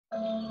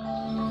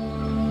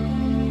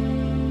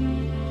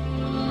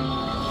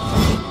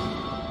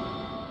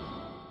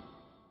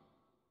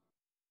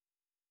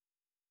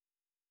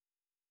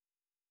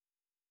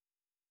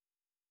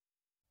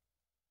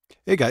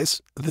Hey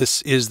guys,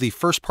 this is the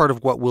first part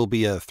of what will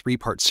be a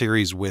three-part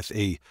series with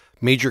a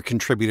major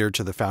contributor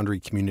to the Foundry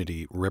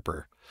community,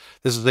 Ripper.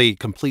 This is a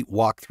complete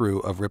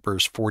walkthrough of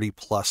Ripper's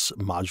 40-plus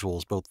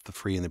modules, both the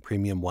free and the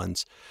premium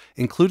ones,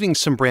 including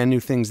some brand new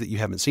things that you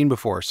haven't seen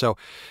before. So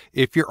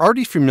if you're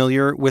already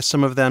familiar with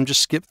some of them,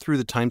 just skip through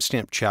the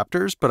timestamp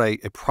chapters, but I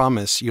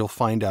promise you'll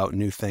find out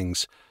new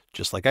things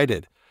just like I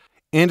did.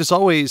 And as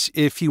always,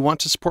 if you want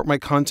to support my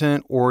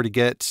content or to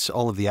get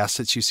all of the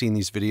assets you see in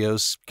these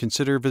videos,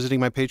 consider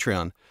visiting my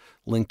Patreon,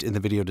 linked in the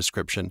video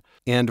description.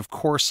 And of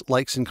course,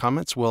 likes and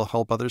comments will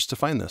help others to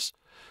find this.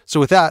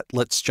 So with that,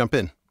 let's jump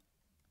in.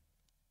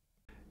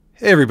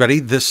 Hey everybody,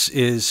 this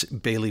is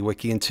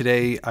Baileywiki, and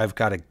today I've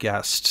got a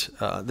guest.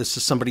 This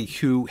is somebody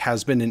who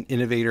has been an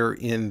innovator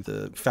in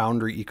the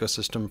Foundry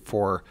ecosystem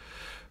for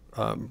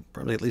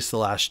probably at least the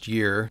last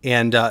year.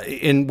 And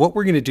what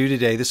we're going to do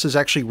today, this is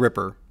actually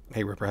Ripper.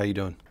 Hey Ripper, how you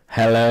doing?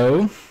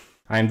 Hello,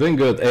 I'm doing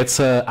good. It's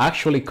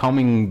actually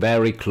coming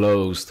very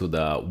close to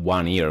the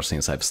 1 year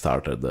since I've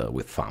started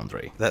with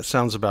Foundry. That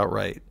sounds about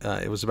right.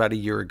 It was about a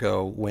year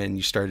ago when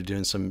you started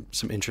doing some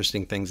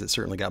interesting things that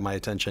certainly got my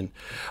attention.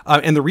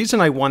 And the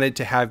reason I wanted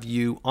to have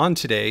you on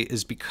today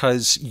is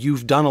because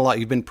you've done a lot.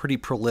 You've been pretty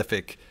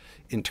prolific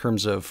in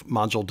terms of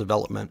module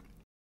development.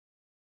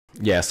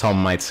 Yeah,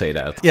 some might say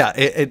that.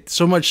 Yeah,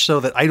 so much so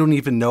that I don't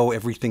even know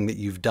everything that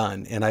you've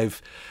done. And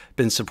I've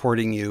been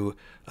supporting you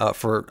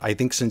for, I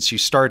think, since you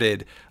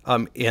started,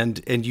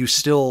 and you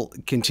still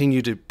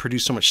continue to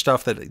produce so much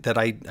stuff that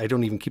I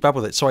don't even keep up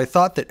with it. So I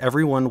thought that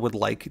everyone would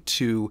like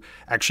to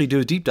actually do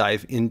a deep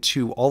dive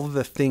into all of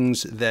the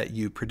things that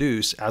you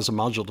produce as a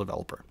module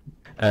developer.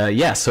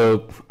 Yeah,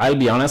 so I'll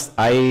be honest,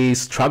 I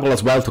struggle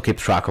as well to keep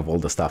track of all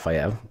the stuff I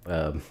have.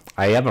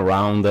 I have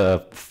around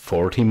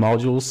 40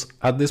 modules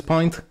at this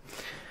point.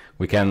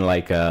 We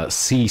can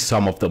see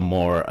some of the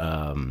more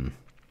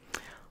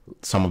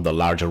some of the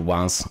larger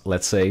ones,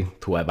 let's say,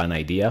 to have an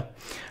idea.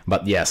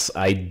 But yes,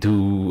 I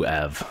do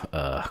have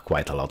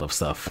quite a lot of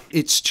stuff.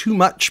 It's too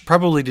much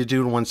probably to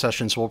do in one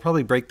session, so we'll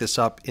probably break this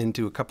up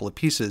into a couple of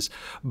pieces.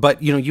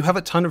 But you have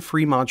a ton of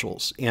free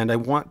modules, and I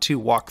want to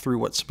walk through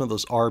what some of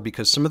those are,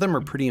 because some of them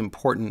are pretty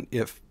important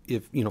if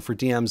for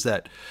DMs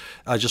that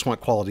just want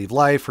quality of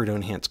life or to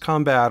enhance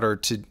combat or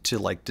to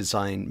like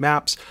design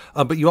maps.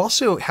 But you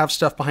also have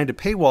stuff behind a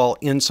paywall,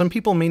 and some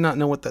people may not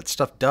know what that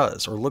stuff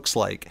does or looks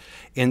like.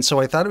 And so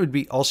I thought it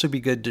would also be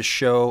good to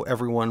show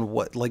everyone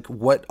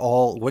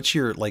what's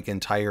your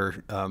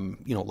entire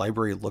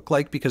library look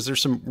like, because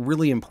there's some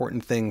really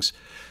important things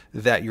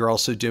that you're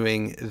also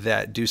doing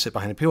that do sit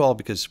behind a paywall,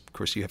 because of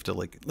course you have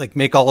to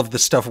make all of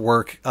this stuff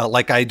work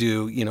like I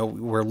do.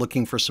 We're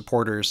looking for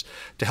supporters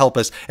to help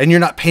us, and you're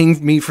not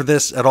paying me for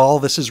this at all.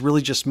 This is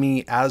really just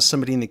me as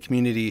somebody in the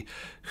community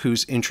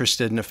who's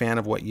interested and a fan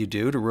of what you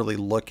do, to really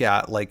look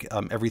at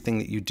everything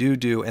that you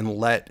do and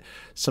let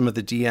some of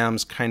the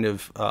DMs kind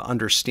of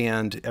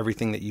understand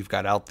everything that you've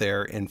got out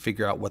there and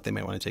figure out what they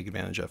might want to take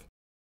advantage of.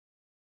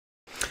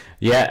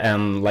 Yeah,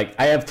 and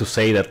I have to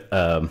say that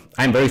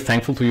I'm very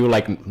thankful to you,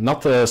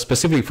 not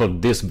specifically for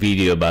this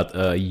video,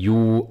 but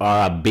you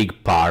are a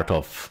big part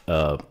of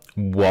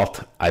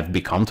what I've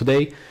become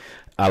today.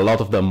 A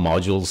lot of the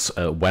modules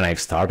when I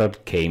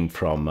started came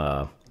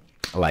from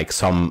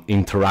some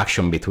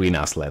interaction between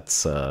us,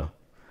 let's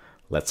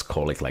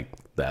call it like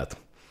that.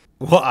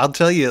 Well, I'll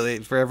tell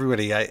you, for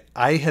everybody,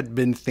 I had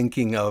been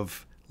thinking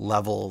of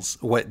levels,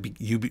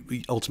 what you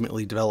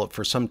ultimately developed,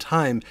 for some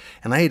time,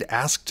 and I had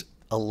asked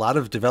a lot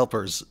of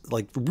developers,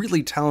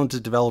 really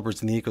talented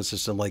developers in the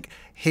ecosystem,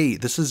 hey,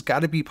 this has got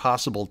to be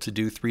possible to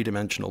do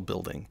three-dimensional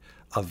building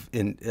of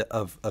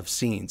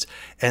scenes.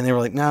 And they were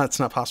like, no, it's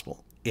not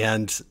possible.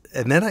 And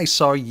then I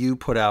saw you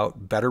put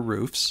out Better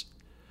Roofs,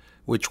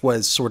 which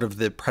was sort of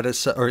the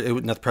predecessor, or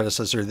not the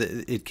predecessor,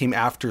 it came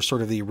after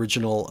sort of the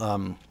original,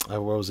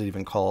 what was it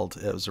even called?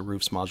 It was a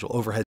roofs module,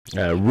 overhead.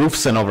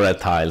 Roofs and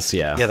overhead tiles,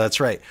 yeah. Yeah, that's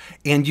right.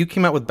 And you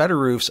came out with Better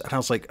Roofs, and I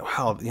was like,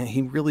 wow,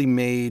 he really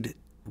made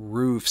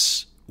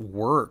roofs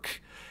work.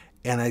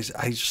 And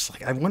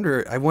I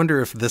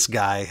wonder if this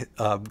guy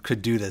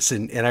could do this.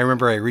 And I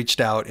remember I reached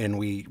out and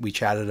we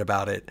chatted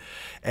about it,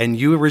 and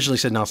you originally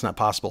said, no, it's not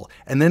possible.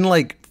 And then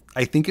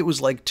I think it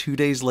was 2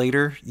 days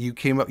later,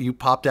 you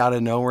popped out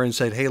of nowhere and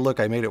said, hey,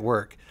 look, I made it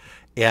work.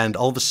 And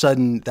all of a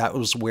sudden, that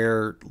was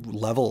where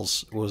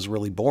Levels was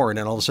really born.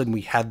 And all of a sudden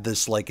we had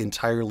this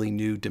entirely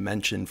new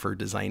dimension for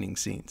designing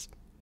scenes.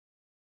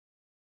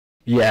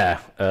 Yeah,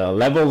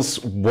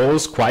 Levels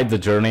was quite the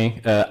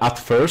journey. At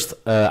first,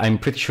 I'm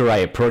pretty sure I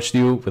approached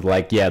you with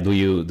yeah, do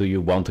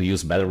you want to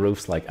use Better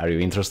Roofs? Are you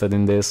interested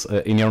in this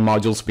in your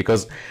modules?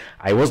 Because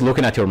I was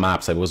looking at your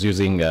maps. I was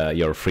using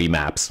your free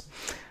maps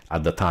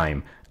at the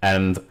time,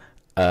 and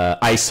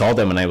I saw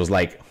them and I was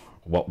like,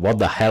 what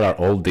the hell are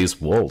all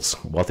these walls?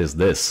 What is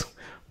this?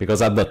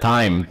 Because at the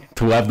time,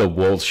 to have the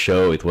walls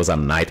show, it was a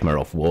nightmare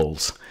of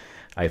walls.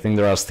 I think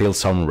there are still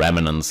some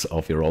remnants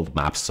of your old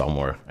maps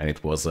somewhere, and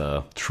it was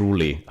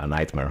truly a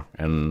nightmare.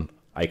 And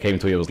I came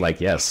to you, I was like,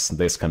 yes,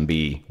 this can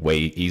be way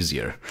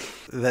easier.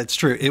 That's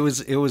true. It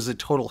was a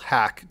total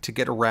hack to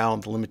get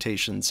around the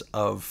limitations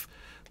of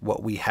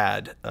what we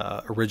had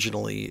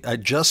originally,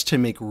 just to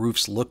make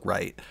roofs look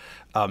right.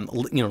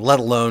 Let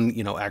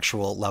alone,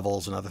 actual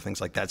levels and other things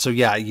like that. So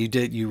yeah,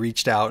 you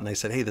reached out and I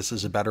said, hey, this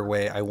is a better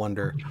way, I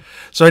wonder.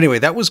 So anyway,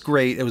 that was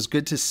great. It was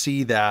good to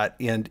see that.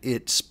 And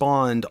it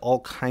spawned all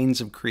kinds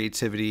of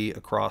creativity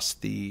across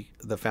the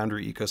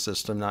Foundry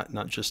ecosystem,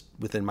 not just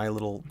within my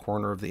little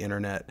corner of the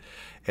internet.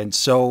 And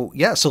so,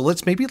 yeah, so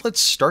let's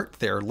start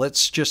there.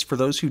 Let's just, for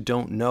those who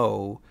don't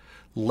know,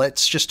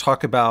 let's just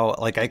talk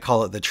about, like I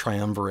call it the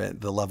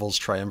triumvirate, the levels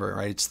triumvirate,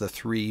 right? It's the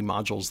three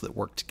modules that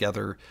work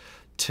together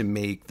to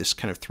make this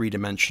kind of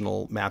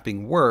three-dimensional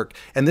mapping work.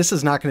 And this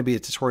is not going to be a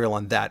tutorial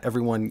on that.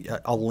 Everyone,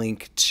 I'll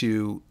link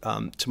to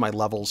my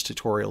levels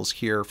tutorials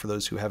here for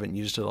those who haven't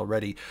used it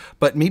already.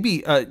 But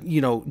maybe,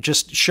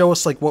 just show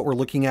us like what we're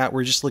looking at.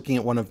 We're just looking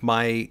at one of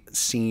my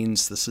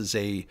scenes. This is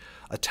a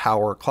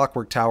tower,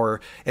 clockwork tower,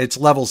 and it's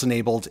levels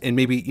enabled. And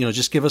maybe,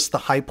 just give us the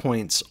high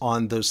points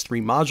on those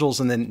three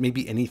modules, and then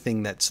maybe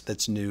anything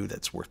that's new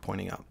that's worth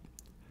pointing out.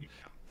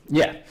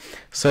 Yeah.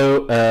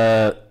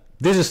 So,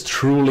 this is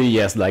truly,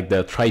 yes, like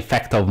the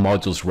trifecta of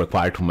modules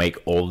required to make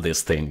all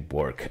this thing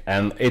work.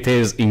 And it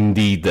is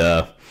indeed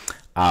a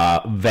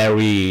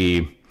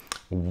very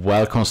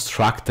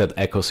well-constructed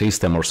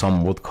ecosystem, or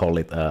some would call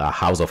it a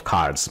house of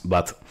cards.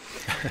 But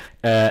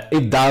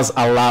it does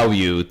allow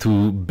you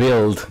to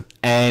build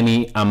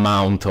any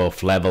amount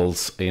of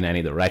levels in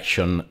any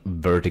direction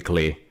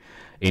vertically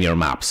in your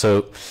map.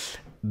 So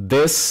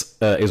this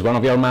is one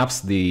of your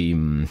maps, the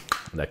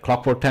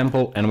Clockwork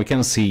Temple, and we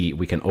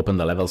can open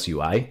the levels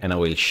UI, and I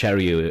will share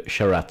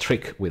a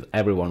trick with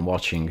everyone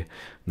watching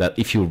that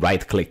if you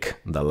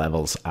right-click the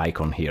levels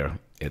icon here,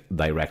 it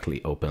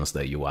directly opens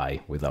the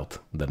UI without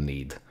the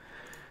need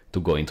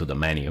to go into the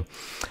menu.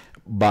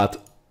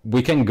 But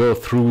we can go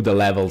through the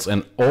levels,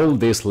 and all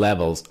these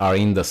levels are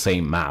in the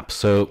same map.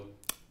 So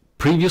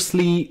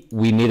previously,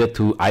 we needed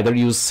to either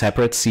use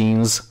separate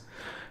scenes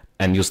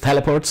and use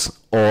teleports,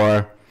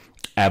 or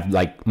have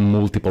like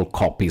multiple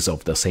copies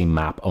of the same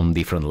map on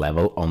different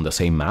level on the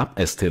same map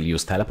and still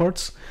use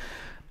teleports.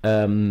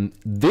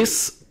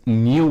 This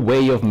new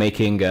way of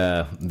making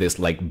this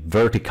like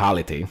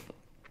verticality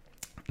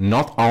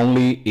not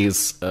only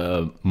is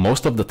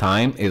most of the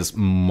time is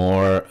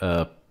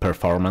more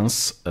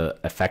performance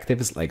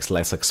effective, it's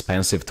less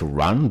expensive to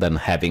run than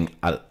having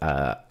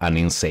an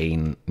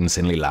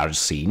insanely large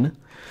scene,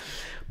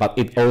 but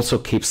it also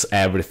keeps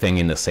everything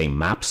in the same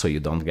map, so you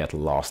don't get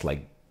lost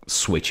like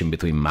switching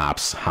between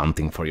maps,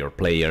 hunting for your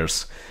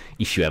players.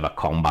 If you have a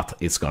combat,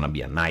 it's gonna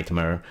be a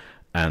nightmare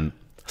and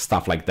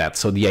stuff like that.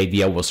 So the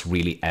idea was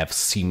really have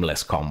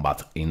seamless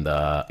combat in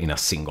a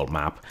single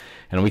map.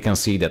 And we can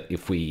see that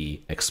if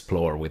we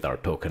explore with our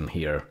token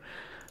here,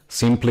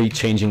 simply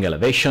changing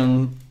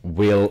elevation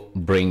will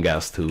bring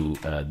us to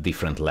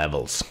different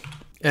levels.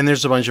 And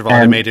there's a bunch of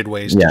automated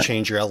ways to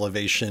change your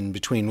elevation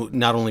between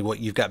not only what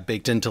you've got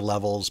baked into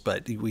levels,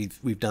 but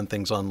we've done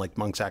things on like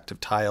Monk's Active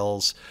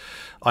Tiles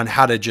on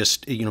how to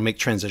just, make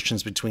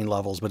transitions between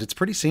levels, but it's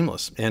pretty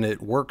seamless and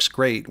it works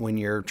great when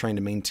you're trying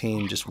to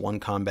maintain just one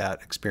combat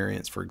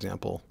experience, for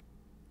example,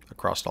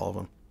 across all of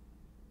them.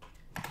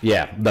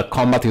 Yeah, the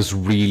combat is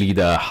really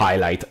the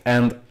highlight.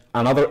 And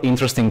another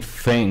interesting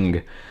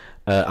thing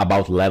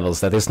about levels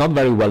that is not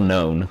very well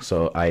known,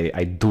 so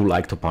I do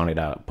like to point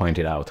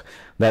it out,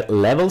 that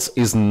levels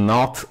is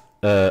not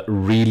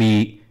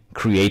really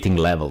creating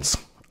levels.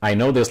 I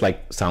know this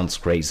like sounds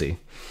crazy,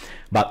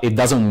 but it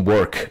doesn't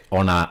work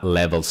on a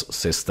levels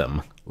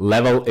system.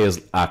 Level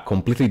is a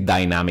completely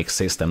dynamic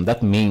system.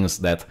 That means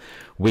that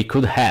we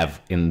could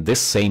have in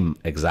this same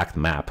exact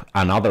map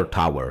another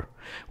tower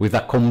with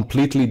a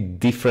completely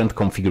different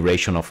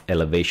configuration of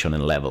elevation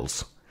and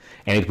levels,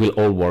 and it will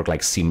all work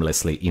like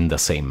seamlessly in the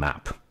same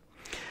map.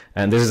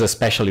 And this is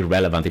especially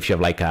relevant if you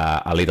have like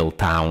a little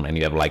town and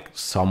you have like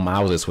some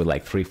houses with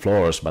like 3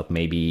 floors, but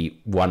maybe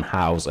one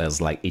house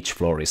has like each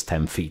floor is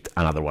 10 feet,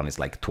 another one is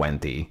like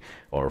 20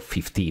 or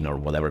 15 or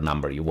whatever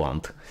number you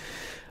want.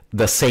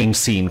 The same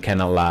scene can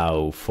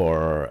allow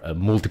for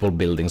multiple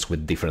buildings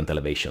with different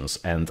elevations,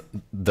 and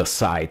the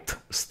site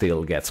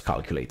still gets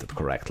calculated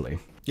correctly.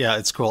 Yeah,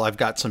 it's cool. I've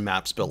got some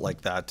maps built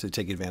like that to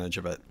take advantage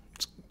of it.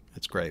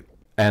 It's great.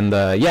 And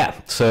yeah,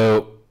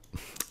 so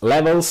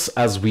levels,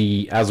 as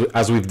we've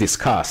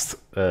discussed,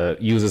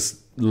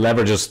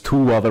 leverages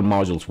 2 other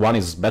modules. One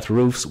is Better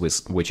Roofs,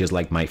 which is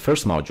like my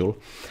first module,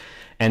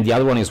 and the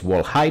other one is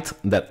Wall Height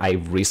that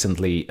I've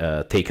recently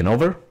taken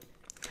over.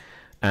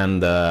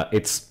 And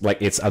it's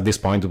at this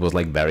point it was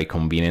like very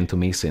convenient to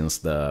me since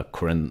the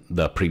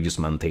previous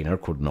maintainer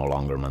could no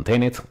longer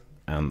maintain it,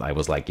 and I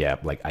was like, yeah,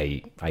 like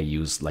I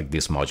use like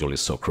this module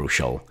is so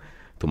crucial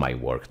to my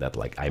work that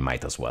like I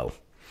might as well.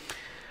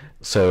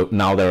 So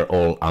now they're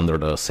all under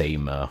the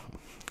same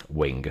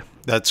wing.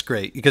 That's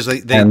great because they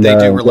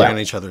do rely on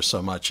each other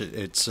so much.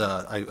 It's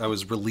I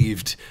was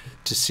relieved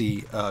to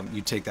see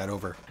you take that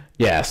over.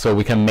 Yeah, so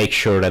we can make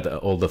sure that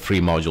all the 3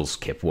 modules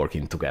keep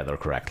working together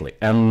correctly.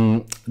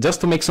 And just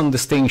to make some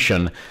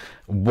distinction,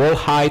 Wall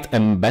Height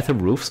and Better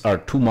Roofs are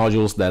 2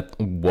 modules that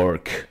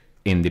work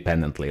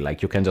independently.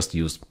 Like you can just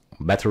use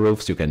better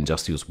roofs, you can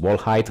just use wall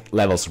height.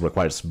 Levels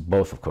requires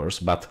both, of course,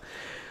 but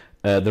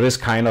there is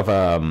kind of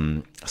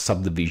a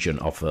subdivision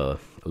of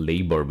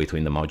labor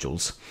between the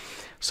modules.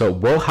 So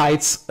wall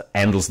heights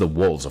handles the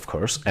walls, of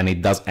course, and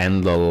it does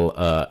handle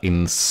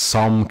in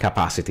some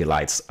capacity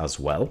lights as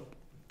well.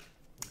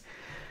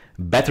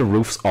 Better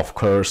roofs, of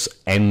course,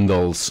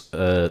 handles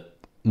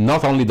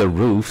not only the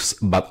roofs,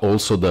 but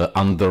also the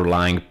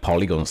underlying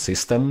polygon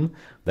system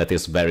that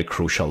is very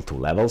crucial to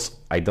levels.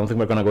 I don't think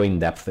we're going to go in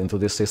depth into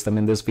this system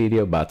in this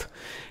video, but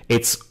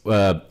it's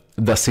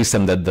the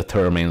system that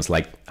determines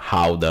like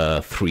how the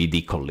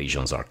 3D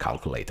collisions are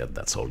calculated.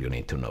 That's all you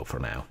need to know for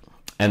now.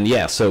 And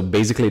yeah, so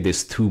basically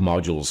these two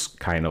modules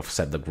kind of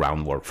set the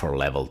groundwork for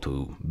level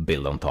to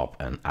build on top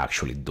and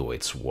actually do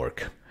its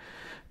work,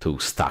 to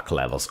stack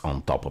levels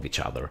on top of each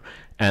other.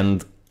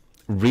 And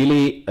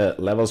really,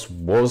 levels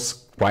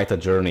was quite a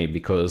journey,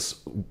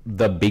 because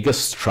the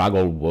biggest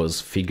struggle was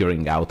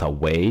figuring out a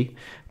way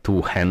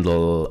to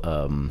handle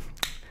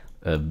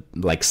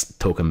like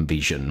token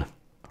vision,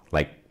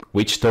 like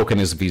which token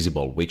is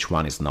visible, which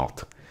one is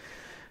not.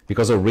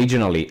 Because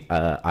originally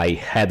I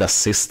had a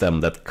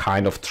system that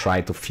kind of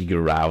tried to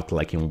figure out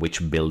like in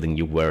which building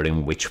you were,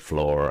 in which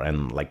floor,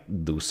 and like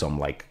do some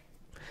like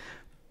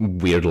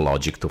weird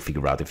logic to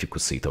figure out if you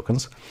could see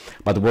tokens.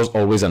 But there was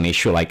always an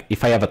issue, like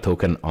if I have a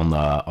token on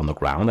the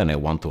ground and I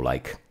want to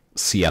like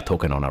see a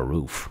token on a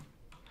roof,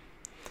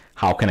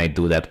 how can I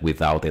do that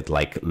without it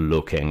like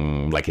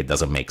looking like it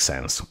doesn't make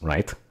sense,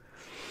 right?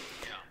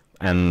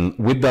 And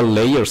with the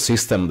layer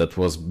system, that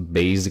was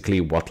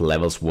basically what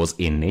levels was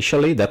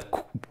initially, that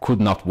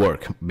could not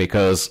work,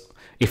 because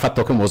if a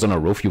token was on a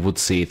roof, you would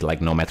see it like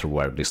no matter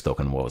where this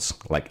token was.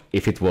 Like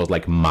if it was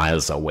like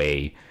miles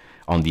away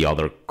on the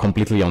other,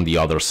 completely on the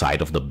other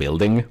side of the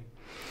building,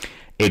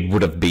 it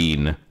would have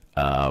been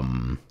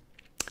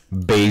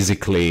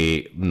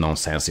basically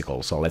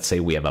nonsensical. So let's say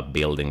we have a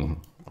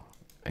building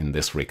in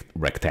this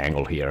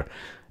rectangle here.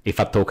 If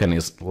a token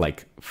is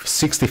like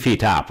 60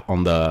 feet up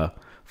on the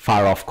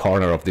far off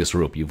corner of this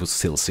roof, you would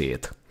still see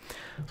it.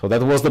 So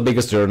that was the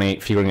biggest journey,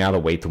 figuring out a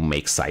way to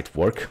make sight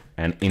work.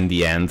 And in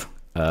the end,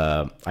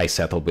 I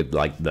settled with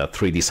like the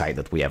 3D sight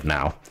that we have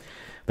now,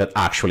 that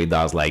actually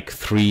does like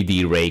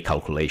 3D ray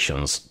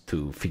calculations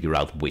to figure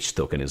out which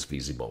token is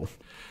visible.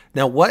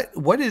 Now,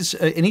 what is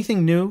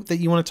anything new that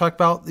you want to talk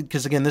about?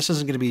 Because again, this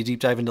isn't going to be a deep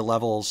dive into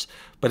levels,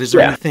 but is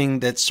there anything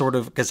that's sort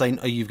of, because I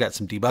know you've got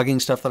some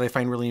debugging stuff that I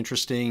find really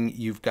interesting.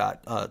 You've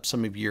got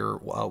some of your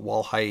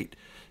wall height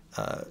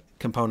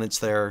components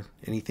there.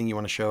 Anything you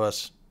want to show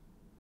us?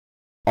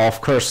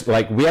 Of course,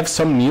 like we have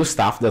some new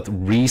stuff that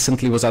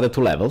recently was added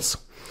to levels.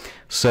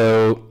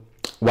 So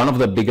one of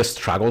the biggest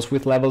struggles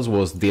with levels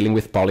was dealing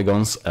with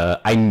polygons.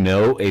 I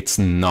know it's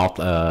not,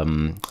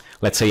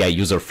 let's say, a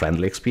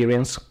user-friendly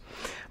experience,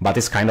 but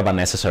it's kind of a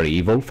necessary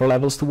evil for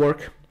levels to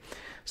work.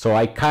 So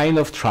I kind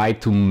of tried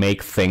to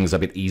make things a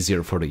bit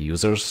easier for the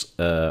users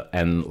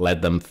and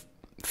let them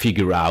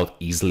figure out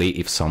easily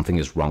if something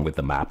is wrong with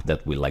the map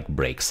that will like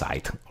break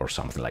sight or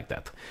something like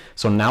that.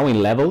 So now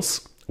in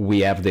levels, we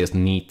have this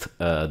neat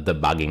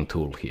debugging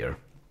tool here.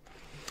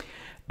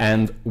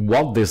 And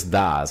what this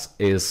does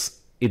is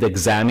it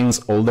examines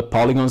all the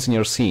polygons in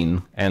your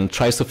scene and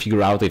tries to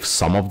figure out if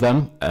some of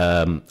them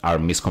are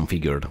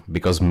misconfigured,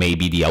 because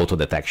maybe the auto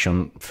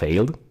detection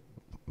failed,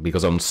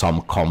 because on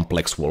some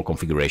complex wall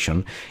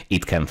configuration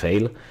it can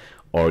fail,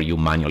 or you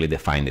manually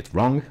defined it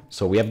wrong.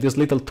 So we have this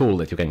little tool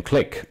that you can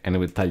click and it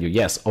will tell you,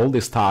 yes, all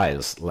these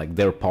tiles, like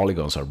their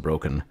polygons are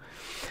broken.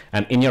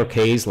 And in your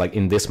case, like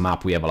in this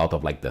map, we have a lot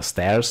of like the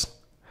stairs.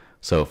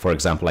 So for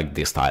example, like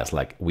these tiles,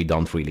 like we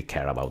don't really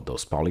care about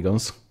those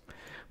polygons,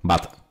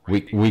 but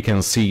we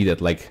can see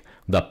that like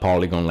the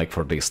polygon like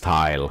for this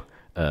tile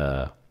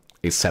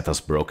is set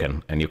as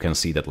broken, and you can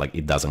see that like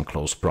it doesn't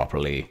close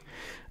properly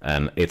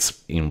and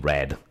it's in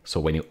red. So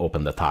when you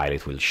open the tile,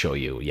 it will show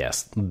you,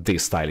 yes,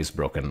 this tile is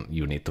broken,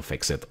 you need to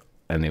fix it.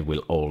 And it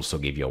will also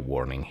give you a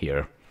warning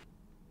here.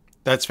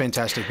 That's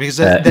fantastic, because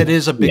that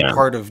is a big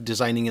part of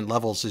designing in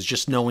levels, is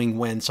just knowing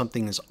when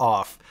something is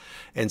off.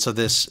 And so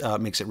this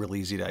makes it really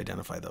easy to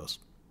identify those.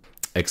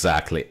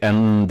 Exactly.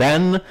 And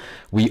then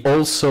we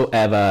also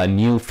have a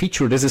new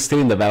feature. This is still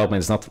in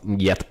development. It's not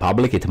yet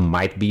public. It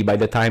might be by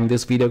the time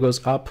this video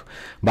goes up.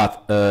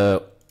 But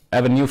I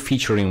have a new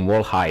feature in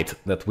wall height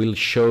that will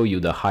show you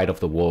the height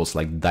of the walls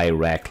like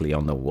directly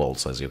on the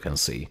walls, as you can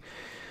see.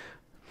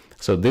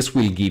 So this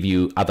will give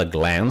you, at a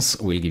glance,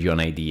 will give you an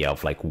idea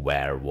of like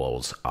where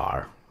walls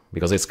are,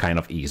 because it's kind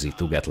of easy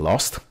to get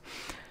lost.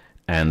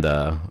 And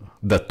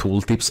the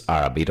tooltips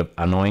are a bit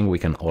annoying. We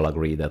can all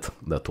agree that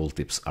the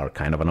tooltips are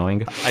kind of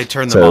annoying. I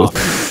turn them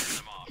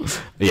off.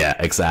 Yeah,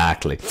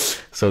 exactly.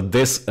 So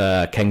this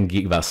can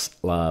give us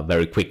a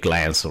very quick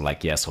glance. So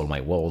like, yes, all my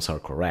walls are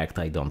correct.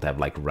 I don't have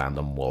like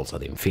random walls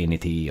at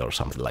infinity or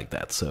something like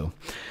that. So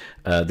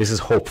this is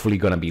hopefully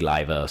going to be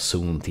live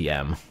soon,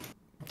 TM.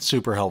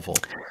 Super helpful.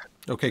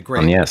 Okay, And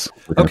great. yes,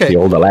 we can Okay. see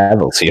all the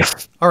levels here.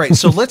 All right,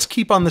 so let's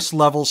keep on this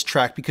levels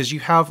track because you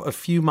have a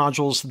few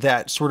modules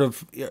that sort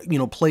of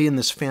play in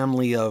this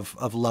family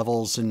of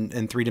levels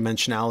and three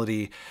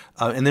dimensionality,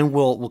 and then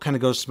we'll kind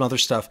of go to some other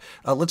stuff.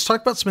 Let's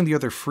talk about some of the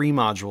other free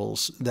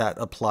modules that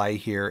apply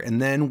here, and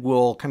then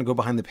we'll kind of go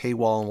behind the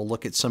paywall and we'll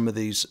look at some of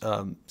these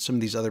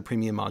other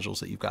premium modules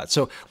that you've got.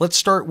 So let's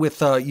start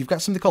with you've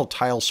got something called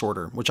Tile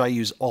Sorter, which I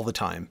use all the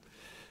time.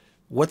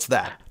 What's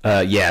that?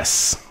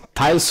 Yes,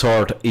 tile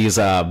sort is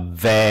a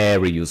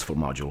very useful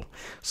module.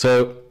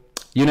 So,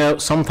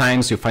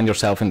 sometimes you find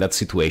yourself in that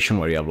situation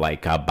where you have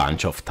like a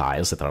bunch of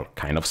tiles that are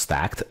kind of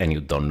stacked and you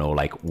don't know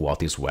like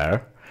what is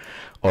where.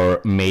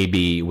 Or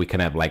maybe we can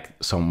have like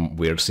some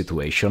weird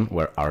situation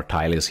where our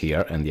tile is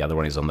here and the other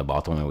one is on the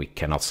bottom and we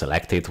cannot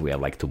select it. We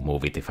have like to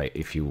move it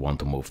if you want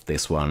to move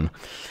this one.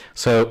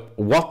 So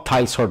what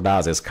tile sort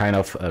does is kind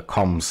of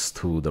comes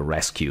to the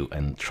rescue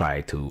and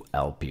try to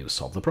help you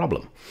solve the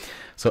problem.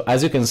 So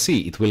as you can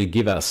see, it will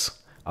give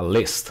us a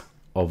list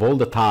of all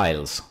the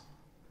tiles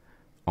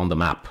on the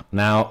map.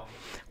 Now,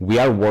 we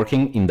are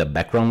working in the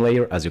background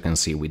layer. As you can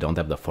see, we don't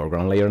have the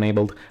foreground layer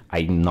enabled.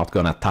 I'm not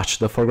gonna touch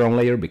the foreground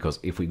layer because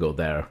if we go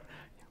there,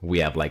 we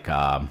have like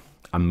a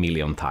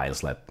million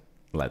tiles,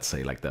 let's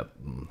say like that,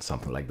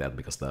 something like that,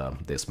 because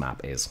this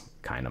map is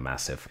kind of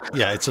massive.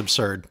 Yeah, it's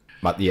absurd.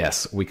 But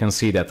yes, we can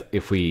see that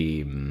if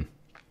we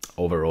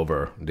hover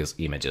over these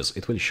images,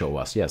 it will show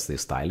us, yes,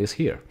 this tile is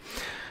here.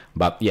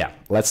 But yeah,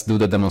 let's do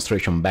the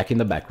demonstration back in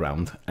the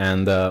background.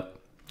 And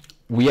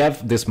we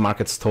have this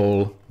market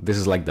stall. This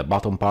is like the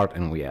bottom part,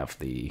 and we have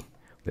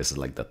this is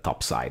like the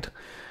top side.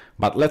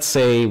 But let's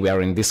say we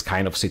are in this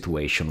kind of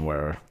situation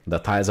where the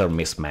tiles are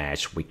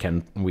mismatched. We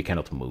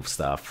cannot move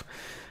stuff.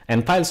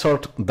 And tile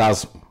sort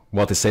does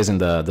what it says in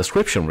the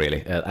description,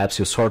 really. It helps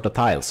you sort the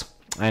tiles.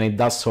 And it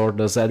does sort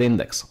the Z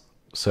index.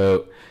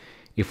 So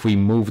if we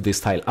move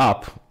this tile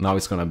up, now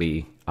it's going to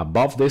be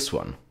above this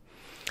one.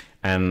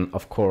 And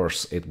of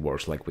course, it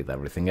works like with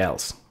everything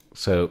else.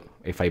 So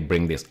if I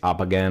bring this up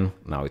again,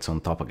 now it's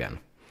on top again.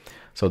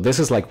 So this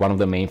is like one of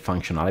the main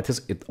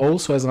functionalities. It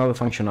also has another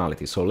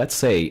functionality. So let's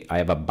say I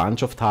have a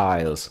bunch of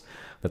tiles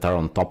that are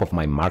on top of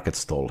my market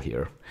stall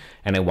here,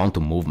 and I want to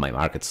move my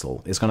market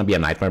stall. It's going to be a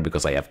nightmare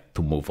because I have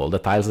to move all the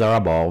tiles that are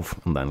above,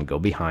 and then go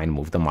behind,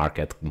 move the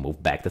market,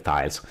 move back the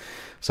tiles.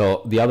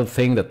 So the other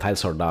thing that tile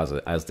sort does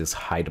is this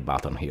hide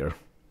button here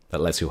that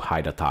lets you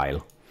hide a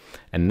tile.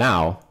 And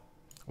now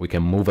we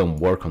can move and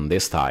work on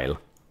this tile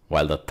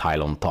while the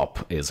tile on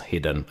top is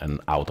hidden and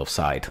out of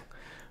sight,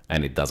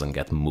 and it doesn't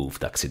get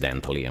moved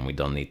accidentally, and we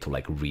don't need to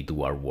like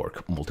redo our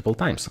work multiple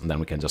times. And then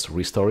we can just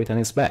restore it and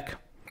it's back.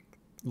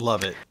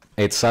 Love it.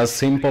 It's as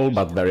simple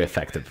but very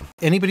effective.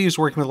 Anybody who's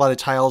working with a lot of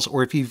tiles,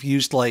 or if you've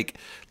used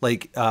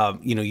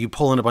you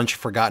pull in a bunch of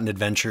Forgotten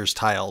Adventures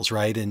tiles,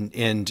 right, and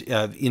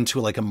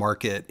into like a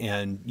market,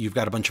 and you've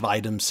got a bunch of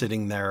items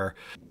sitting there,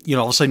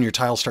 all of a sudden your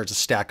tiles start to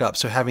stack up.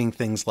 So having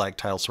things like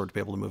tile sort to be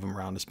able to move them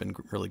around has been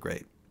really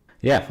great.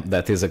 Yeah,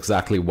 that is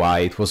exactly why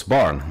it was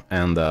born,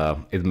 and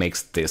it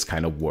makes this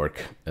kind of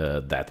work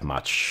that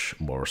much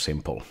more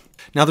simple.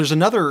 Now there's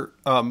another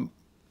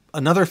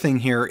thing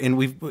here, and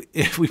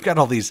we've got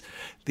all these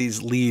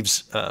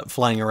leaves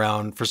flying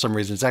around for some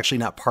reason. It's actually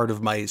not part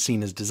of my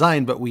scene as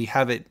design, but we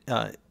have it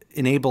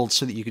enabled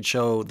so that you could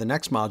show the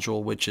next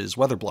module, which is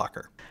Weather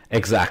Blocker.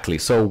 Exactly.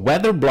 So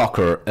Weather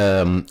Blocker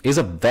is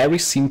a very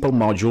simple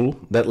module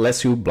that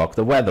lets you block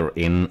the weather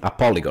in a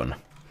polygon.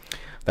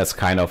 That's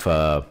kind of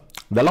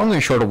the long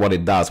and short of what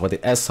it does, but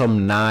it has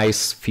some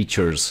nice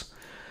features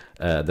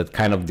that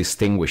kind of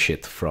distinguish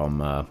it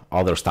from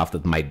other stuff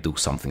that might do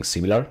something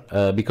similar.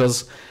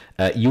 Because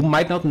you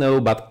might not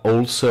know, but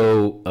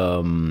also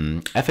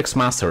FX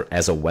Master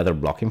has a weather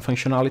blocking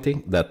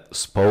functionality that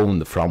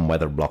spawned from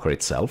Weather Blocker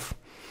itself.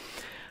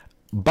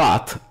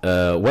 But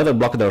Weather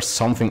Blocker does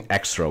something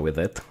extra with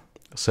it.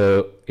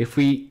 So if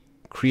we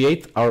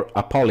create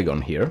a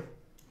polygon here,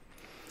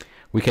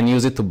 we can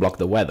use it to block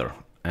the weather.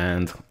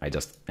 And I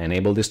just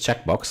enable this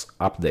checkbox,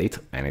 update,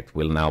 and it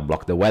will now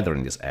block the weather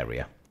in this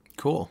area.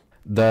 Cool.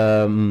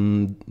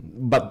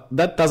 But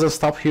that doesn't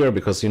stop here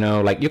because, you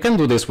can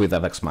do this with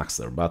FX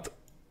Master, but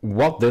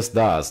what this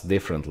does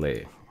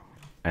differently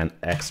and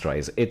extra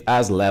is it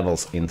has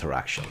levels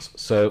interactions.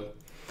 So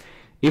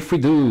if we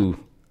do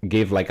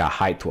give like a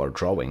height to our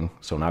drawing,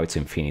 so now it's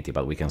infinity,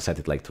 but we can set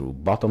it like to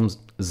bottom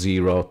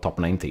 0, top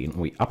 19,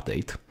 we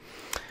update,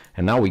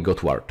 and now we go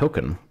to our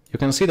token. You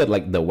can see that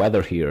like the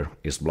weather here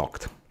is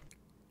blocked.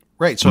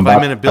 Right. So if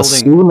I'm in a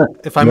building,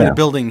 in a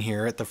building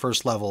here at the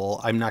first level,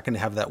 I'm not going to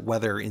have that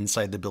weather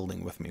inside the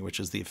building with me,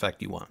 which is the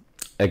effect you want.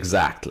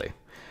 Exactly.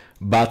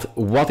 But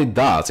what it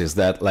does is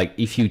that like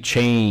if you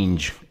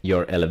change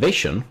your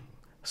elevation,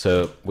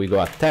 so we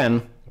go at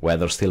 10,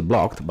 weather still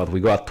blocked, but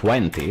we go at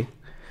 20,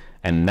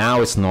 and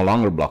now it's no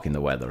longer blocking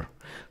the weather.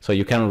 So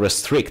you can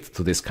restrict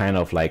to this kind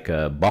of like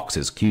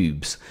boxes,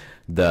 cubes,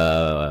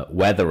 the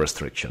weather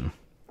restriction.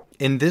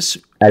 And this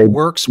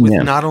works with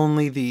not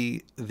only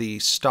the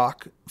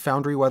stock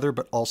Foundry weather,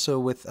 but also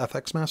with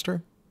FX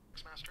Master?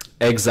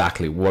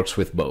 Exactly, works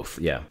with both.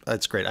 Yeah,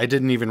 That's great. I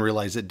didn't even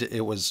realize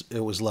it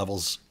was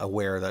levels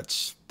aware.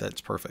 That's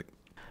perfect.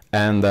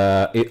 and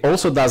it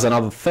also does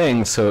another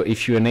thing. So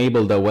if you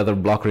enable the weather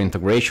blocker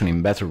integration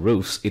in Better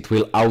Roofs, it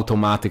will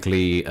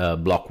automatically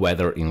block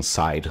weather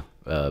inside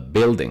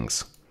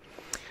buildings.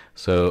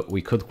 So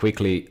we could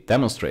quickly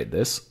demonstrate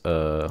this.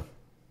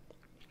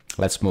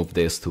 Let's move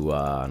this to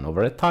an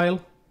overhead tile.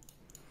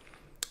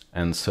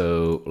 And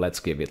so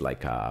let's give it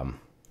like a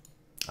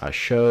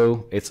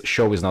show.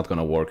 Show is not going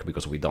to work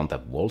because we don't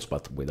have walls,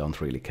 but we don't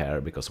really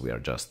care because we're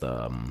just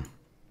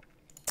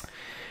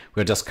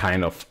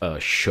kind of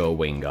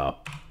showing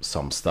up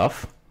some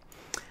stuff.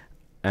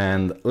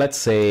 And let's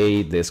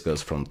say this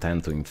goes from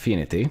 10 to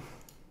infinity.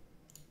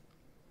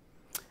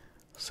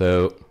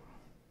 So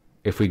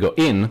if we go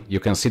in, you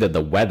can see that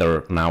the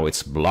weather now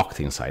it's blocked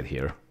inside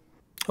here.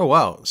 Oh,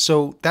 wow.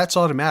 So that's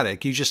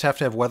automatic. You just have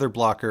to have weather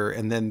blocker,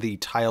 and then the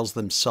tiles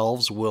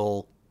themselves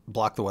will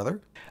block the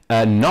weather?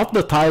 Not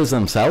the tiles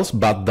themselves,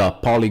 but the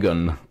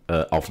polygon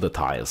of the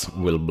tiles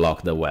will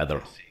block the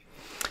weather.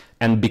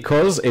 And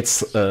because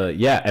it's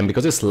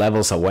because it's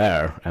levels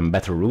aware and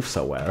Better Roofs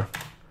aware,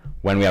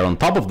 when we are on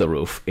top of the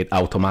roof, it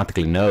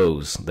automatically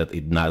knows that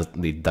it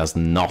does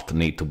not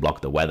need to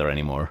block the weather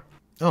anymore.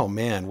 Oh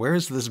man, where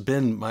has this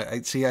been?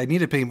 I need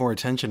to pay more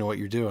attention to what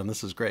you're doing.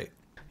 This is great.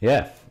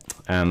 Yeah,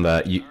 and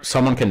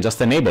someone can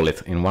just enable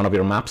it in one of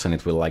your maps, and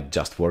it will like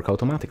just work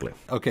automatically.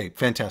 Okay,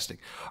 fantastic.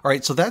 All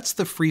right, so that's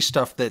the free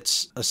stuff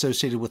that's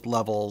associated with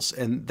levels,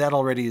 and that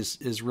already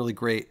is really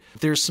great.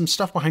 There's some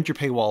stuff behind your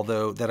paywall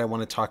though that I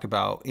want to talk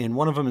about, and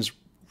one of them is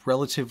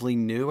relatively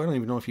new. I don't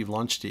even know if you've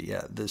launched it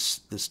yet. This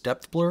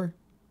depth blur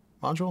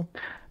module.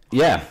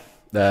 Yeah,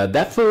 the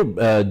depth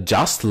blur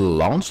just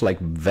launched like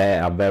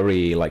a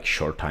very like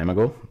short time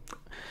ago,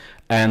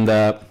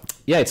 and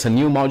yeah, it's a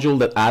new module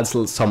that adds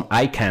some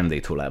eye candy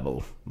to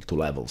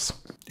levels.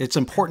 It's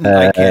important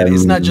eye candy.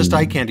 It's not just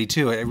eye candy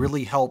too. It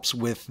really helps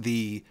with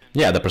the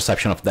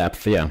perception of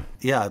depth.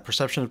 Yeah,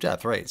 perception of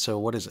depth. Right. So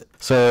what is it?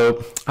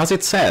 So as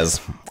it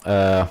says,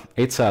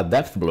 it's a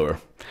depth blur.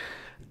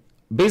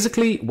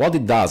 Basically, what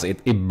it does,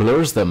 it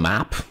blurs the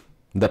map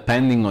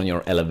depending on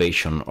your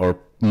elevation, or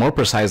more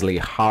precisely,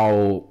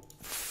 how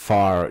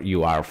far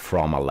you are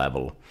from a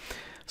level.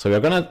 So you're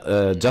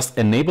gonna just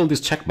enable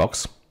this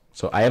checkbox.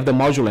 So I have the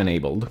module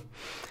enabled.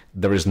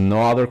 There is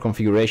no other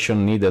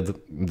configuration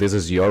needed. This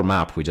is your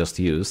map we just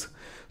used.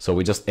 So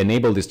we just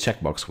enable this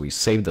checkbox. We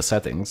save the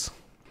settings.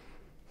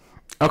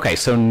 Okay,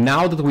 so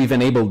now that we've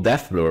enabled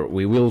depth blur,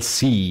 we will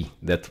see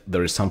that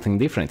there is something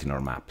different in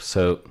our map.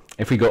 So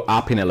if we go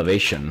up in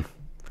elevation,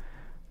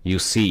 you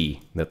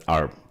see that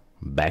our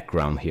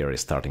background here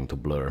is starting to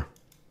blur.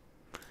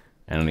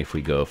 And if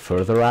we go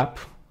further up,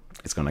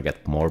 it's gonna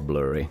get more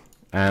blurry.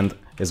 And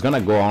it's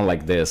gonna go on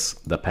like this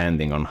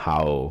depending on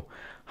how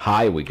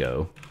high we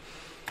go.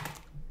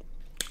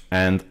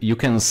 And you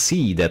can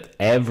see that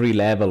every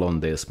level on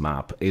this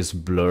map is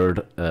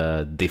blurred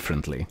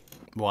differently.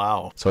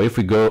 Wow. So if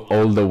we go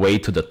all the way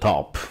to the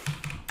top,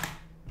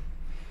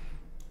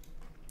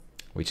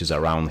 which is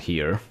around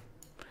here,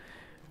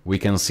 we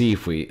can see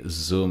if we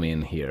zoom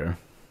in here,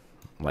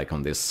 like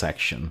on this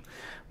section,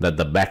 that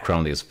the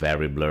background is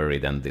very blurry,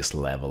 then this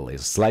level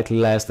is slightly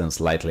less, then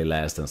slightly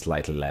less, then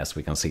slightly less.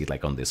 We can see it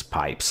like on these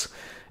pipes.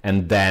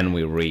 And then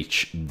we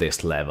reach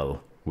this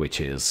level, which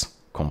is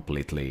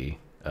completely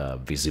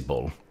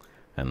visible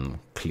and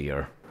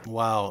clear.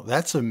 Wow,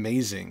 that's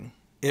amazing.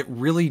 It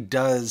really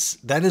does.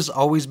 That has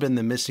always been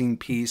the missing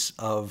piece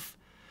of,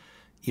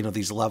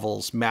 these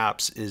levels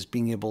maps, is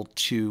being able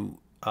to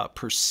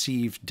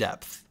perceive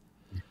depth.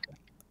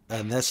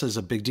 And this is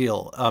a big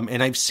deal.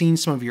 And I've seen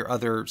some of your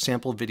other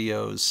sample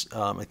videos.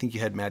 I think you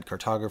had Mad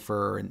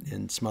Cartographer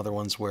and some other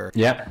ones where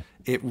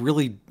it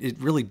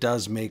really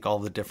does make all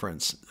the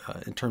difference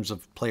in terms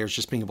of players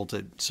just being able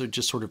to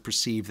just sort of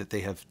perceive that they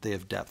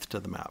have depth to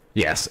the map.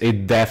 Yes,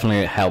 it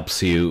definitely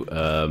helps you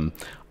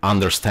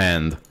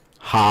understand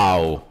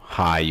how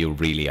high you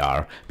really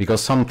are,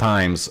 because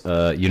sometimes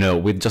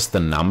with just the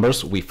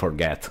numbers we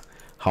forget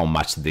how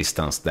much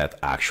distance that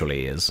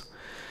actually is.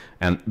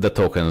 And the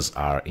tokens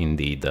are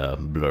indeed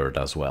blurred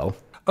as well.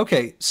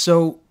 Okay,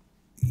 so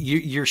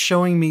you're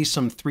showing me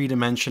some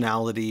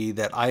three-dimensionality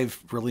that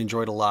I've really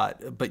enjoyed a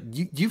lot, but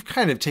you've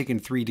kind of taken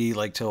 3D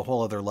like to a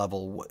whole other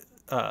level.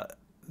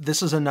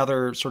 This is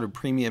another sort of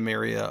premium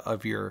area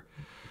of your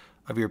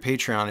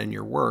Patreon and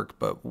your work,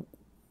 but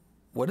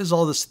what is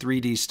all this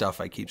 3D stuff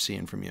I keep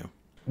seeing from you?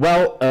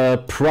 Well,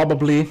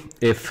 probably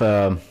if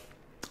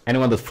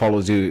anyone that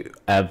follows you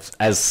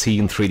has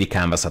seen 3D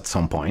Canvas at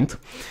some point.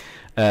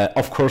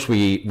 Of course,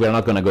 we're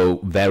not going to go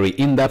very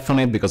in-depth on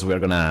it because we're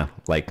going to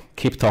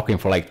keep talking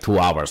for 2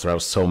 hours. There are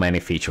so many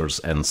features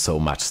and so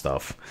much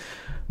stuff.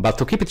 But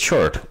to keep it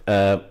short,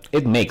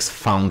 it makes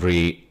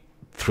Foundry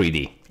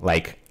 3D,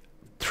 like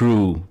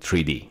true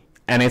 3D.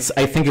 And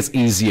I think it's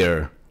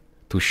easier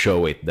to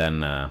show it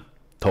than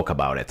talk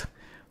about it.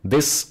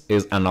 This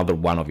is another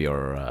one of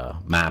your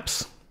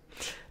maps.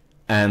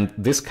 And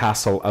this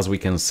castle, as we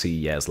can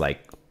see, has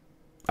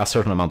a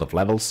certain amount of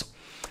levels.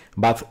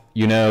 But,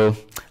 you know,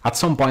 at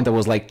some point I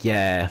was like,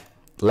 yeah,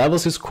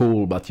 levels is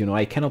cool, but, you know,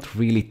 I cannot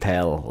really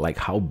tell, like,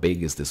 how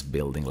big is this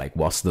building? Like,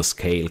 what's the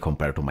scale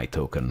compared to my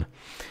token?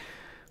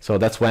 So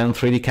that's when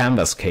 3D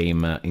Canvas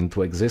came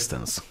into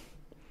existence.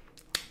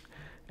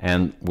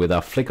 And with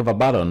a flick of a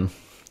button,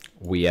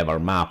 we have our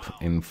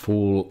map in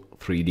full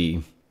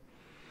 3D.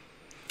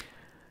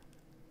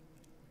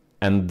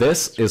 And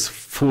this is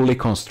fully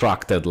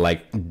constructed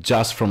like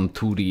just from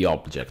 2D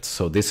objects.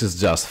 So this is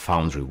just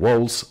Foundry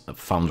walls,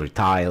 Foundry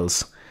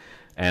tiles,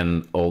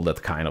 and all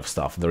that kind of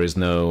stuff. There is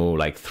no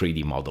like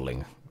 3D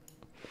modeling.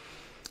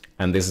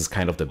 And this is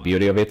kind of the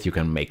beauty of it. You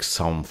can make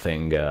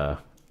something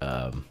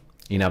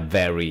in a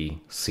very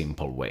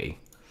simple way.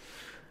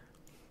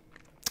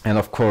 And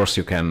of course,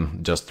 you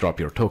can just drop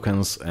your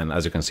tokens. And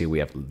as you can see, we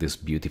have this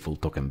beautiful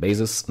token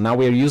bases. Now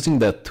we are using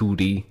the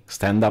 2D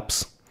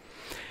stand-ups,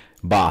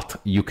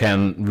 but you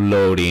can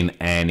load in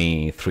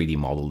any 3D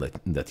model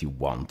that you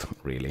want,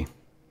 really.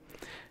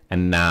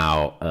 And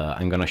now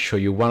I'm going to show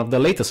you one of the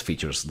latest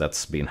features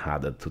that's been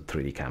added to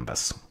 3D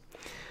Canvas.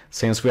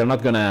 Since we are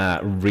not going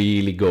to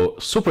really go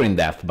super in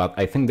depth, but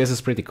I think this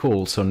is pretty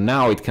cool. So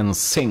now it can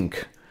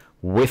sync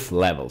with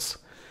levels.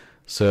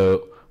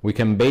 So we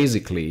can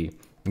basically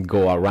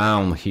go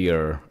around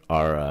here,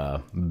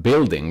 our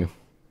building,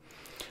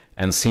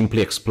 and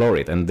simply explore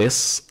it. And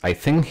this, I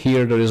think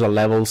here there is a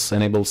levels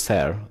enabled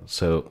stair.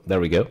 So there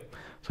we go.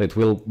 So it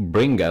will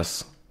bring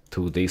us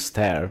to this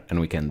stair and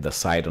we can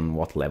decide on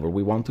what level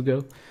we want to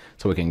go.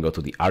 So we can go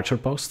to the archer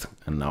post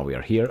and now we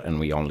are here and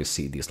we only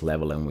see this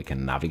level and we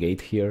can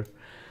navigate here.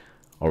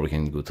 Or we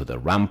can go to the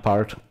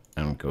rampart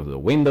and go to the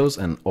windows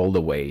and all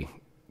the way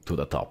to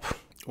the top.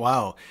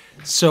 Wow.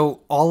 So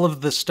all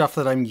of the stuff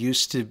that I'm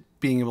used to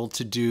being able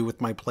to do with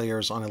my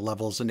players on a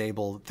levels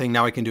enabled thing,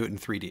 now I can do it in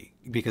 3D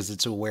because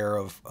it's aware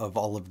of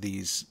all of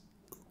these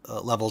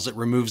levels. It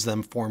removes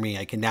them for me.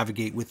 I can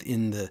navigate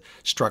within the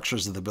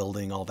structures of the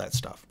building, all that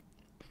stuff.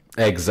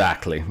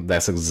 Exactly.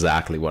 That's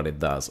exactly what it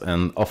does.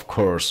 And of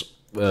course,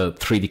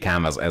 3D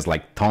Canvas has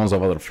like tons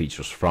of other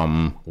features,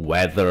 from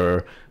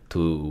weather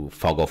to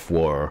fog of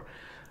war,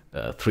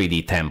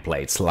 3D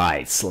templates,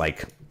 lights,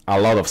 like a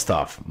lot of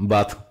stuff.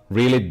 But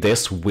really,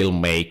 this will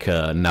make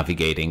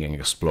navigating and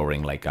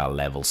exploring like a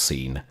level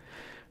scene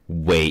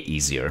way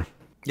easier.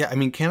 Yeah, I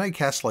mean, can I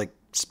cast like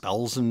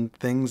spells and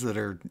things that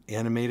are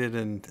animated?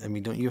 And I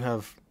mean, don't you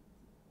have...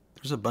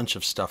 There's a bunch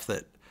of stuff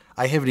that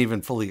I haven't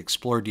even fully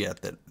explored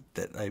yet that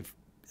I've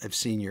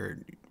seen your...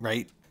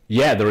 Right?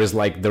 Yeah, there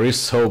is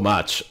so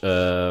much.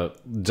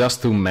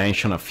 Just to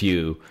mention a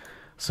few.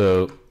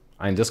 So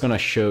I'm just gonna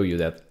show you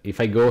that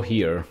if I go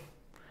here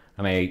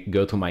and I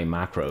go to my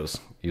macros,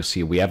 you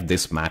see we have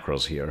this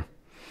macros here.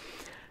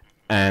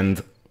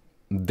 And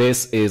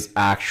this is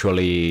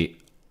actually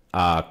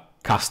a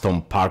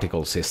custom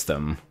particle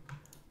system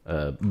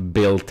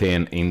built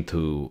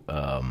into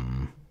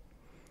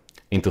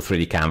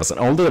 3D Canvas. And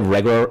all the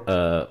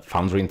regular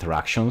Foundry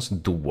interactions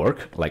do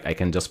work. Like I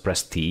can just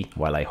press T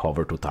while I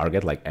hover to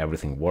target, like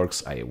everything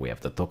works. We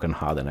have the token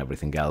HUD and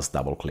everything else,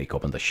 double click,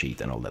 open the sheet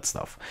and all that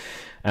stuff.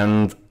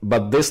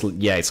 But this,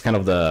 yeah, it's kind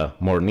of the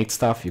more neat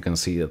stuff. You can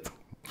see that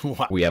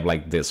we have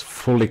like this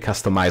fully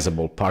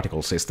customizable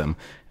particle system,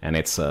 and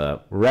it's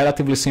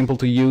relatively simple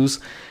to use.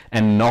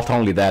 And not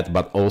only that,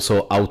 but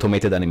also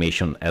automated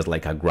animation as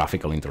like a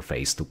graphical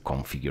interface to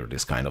configure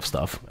this kind of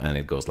stuff. And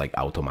it goes like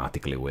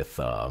automatically with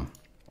the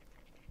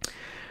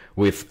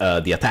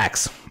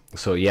attacks.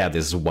 So yeah,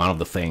 this is one of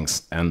the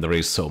things, and there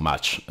is so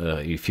much.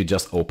 If you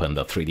just open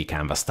the 3D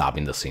Canvas tab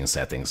in the scene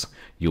settings,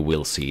 you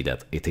will see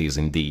that it is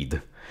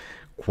indeed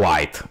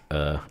quite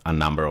a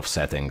number of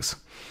settings.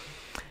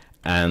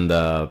 And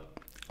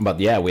but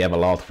yeah, we have a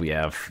lot. We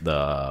have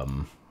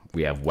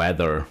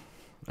weather,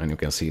 and you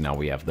can see now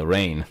we have the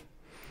rain.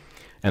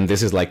 And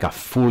this is like a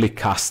fully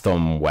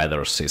custom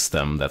weather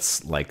system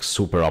that's like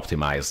super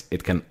optimized.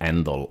 It can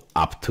handle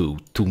up to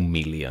 2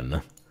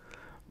 million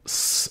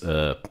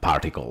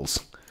particles.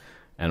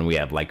 And we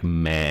have like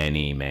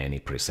many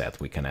presets.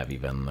 We can have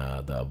even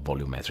the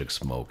volumetric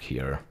smoke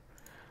here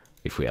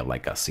if we have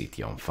like a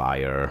city on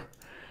fire,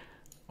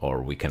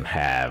 or we can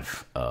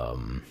have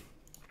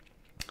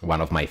one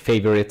of my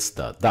favorites,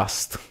 the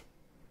dust.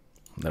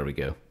 There we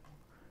go.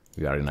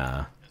 We are in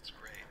a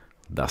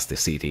dusty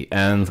city.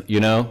 And, you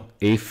know,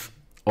 if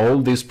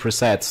all these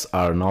presets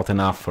are not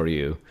enough for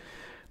you,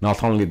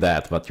 not only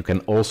that, but you can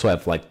also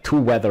have like 2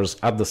 weathers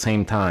at the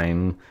same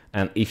time.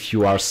 And if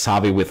you are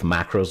savvy with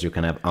macros, you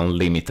can have an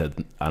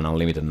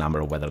unlimited number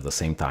of weather at the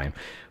same time.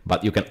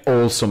 But you can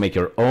also make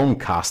your own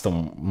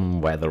custom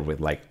weather with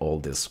like all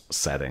these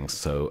settings.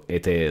 So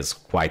it is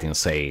quite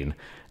insane.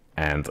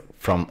 And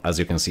as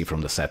you can see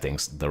from the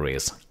settings, there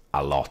is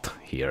a lot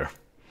here.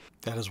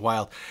 That is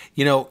wild.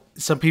 You know,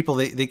 some people,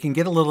 they can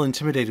get a little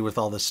intimidated with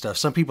all this stuff.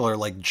 Some people are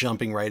like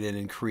jumping right in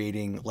and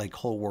creating like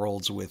whole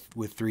worlds with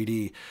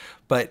 3D.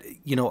 But,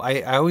 you know,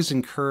 I always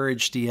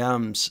encourage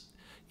DMs,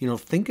 you know,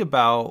 think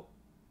about,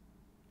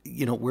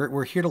 you know,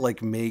 we're here to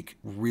like make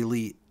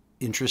really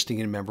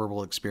interesting and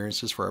memorable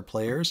experiences for our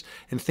players.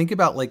 And think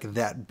about like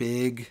that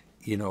big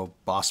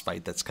boss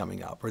fight that's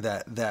coming up, or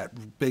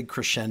that big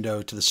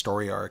crescendo to the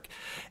story arc.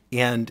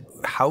 And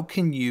how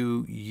can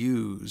you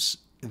use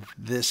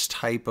this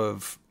type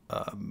of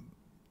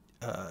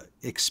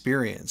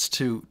experience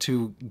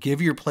to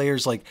give your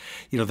players, like,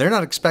 they're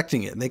not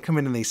expecting it, and they come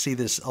in and they see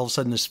this, all of a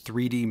sudden, this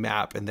 3D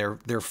map, and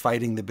they're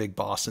fighting the big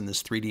boss in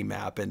this 3D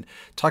map, and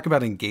talk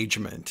about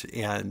engagement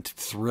and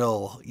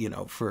thrill,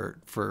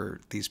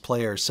 for these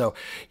players. So,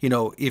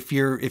 if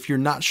you're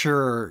not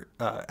sure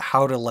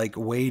how to like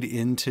wade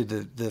into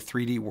the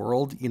 3D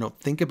world,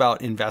 think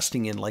about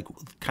investing in like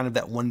kind of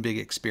that one big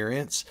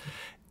experience,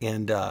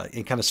 and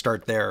kind of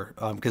start there,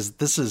 because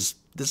this is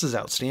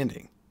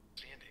outstanding.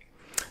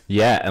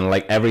 Yeah, and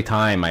like every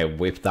time I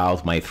whipped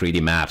out my 3D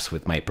maps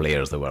with my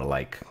players, they were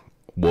like,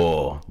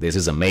 whoa, this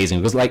is amazing.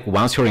 Because like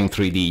once you're in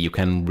 3D, you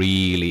can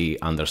really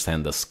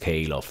understand the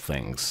scale of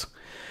things.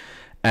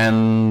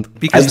 And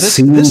because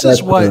this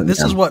is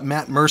what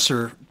Matt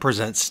Mercer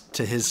presents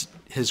to his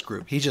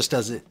group. He just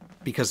does it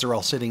because they're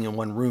all sitting in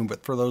one room.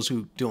 But for those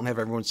who don't have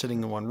everyone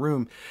sitting in one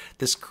room,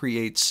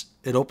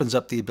 it opens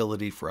up the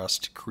ability for us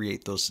to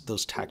create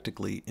those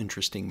tactically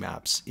interesting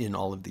maps in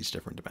all of these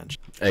different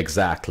dimensions.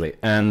 Exactly.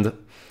 And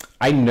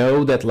I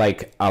know that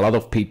like a lot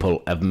of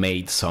people have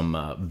made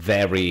some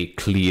very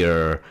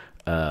clear,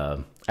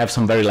 have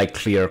some very like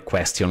clear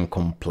question,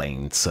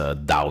 complaints,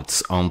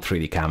 doubts on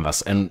 3D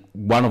Canvas. And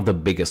one of the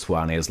biggest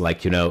one is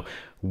like,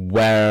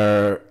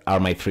 where are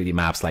my 3D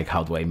maps? Like,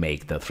 how do I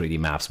make the 3D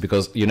maps?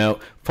 Because,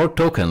 for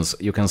tokens,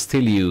 you can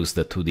still use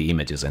the 2D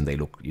images and they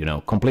look,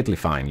 completely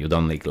fine. You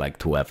don't need like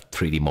to have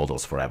 3D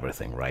models for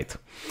everything, right?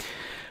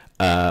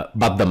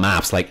 But the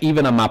maps, like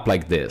even a map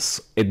like this,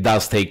 it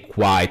does take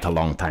quite a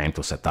long time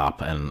to set up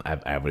and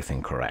have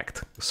everything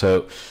correct.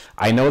 So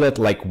I know that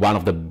like one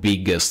of the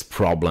biggest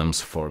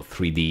problems for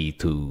 3D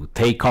to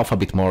take off a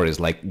bit more is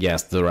like,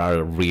 yes, there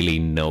are really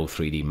no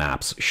 3D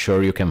maps.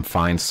 Sure, you can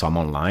find some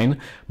online,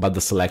 but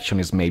the selection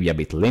is maybe a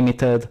bit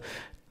limited.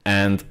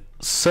 And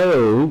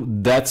so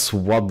that's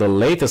what the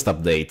latest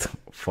update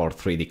for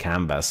 3D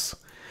Canvas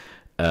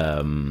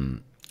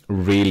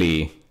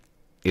really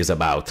is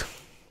about.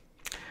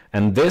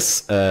 And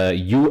this,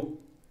 you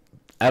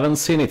haven't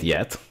seen it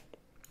yet,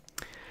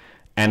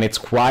 and it's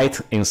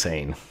quite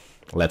insane,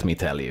 let me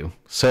tell you.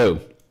 So,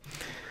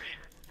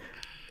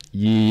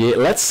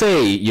 let's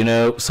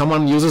say,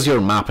 someone uses your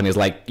map and is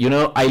like,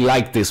 I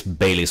like this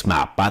Bailey's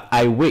map, but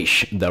I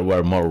wish there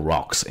were more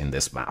rocks in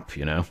this map,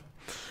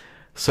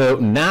 So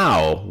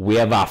now we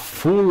have a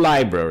full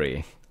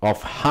library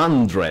of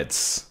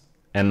hundreds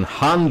and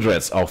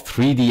hundreds of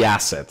 3D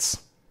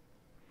assets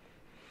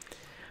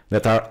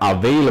that are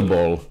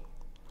available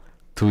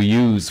to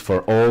use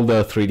for all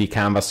the 3D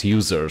Canvas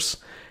users.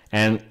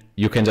 And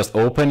you can just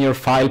open your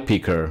file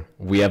picker.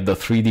 We have the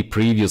 3D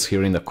previews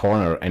here in the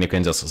corner, and you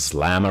can just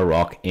slam a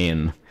rock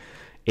in.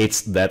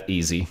 It's that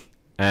easy.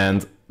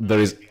 And there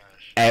is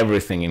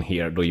everything in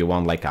here. Do you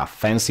want like a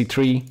fancy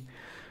tree?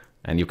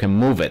 And you can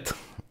move it.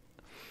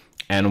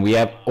 And we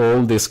have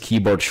all these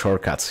keyboard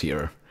shortcuts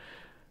here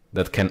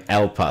that can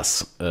help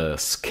us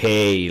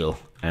scale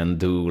and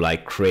do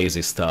like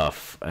crazy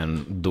stuff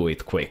and do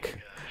it quick.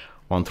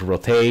 Want to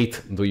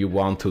rotate? Do you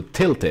want to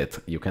tilt it?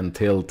 You can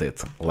tilt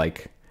it.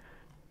 Like,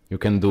 you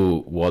can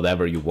do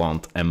whatever you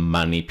want and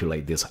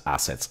manipulate these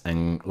assets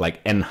and like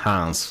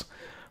enhance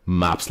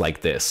maps like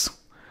this,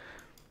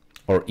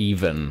 or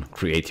even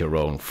create your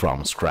own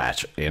from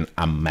scratch in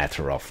a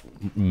matter of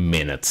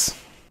minutes.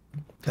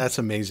 That's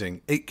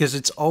amazing, because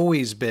it's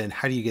always been,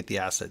 how do you get the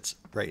assets,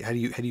 right? How do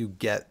you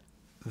get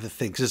the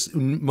things? 'Cause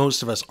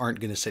most of us aren't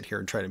going to sit here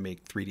and try to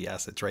make 3D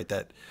assets, right?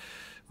 That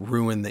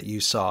ruin that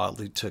you saw,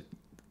 it took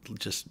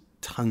just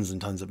tons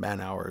and tons of man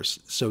hours.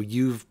 So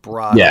you've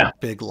brought a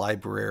big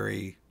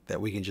library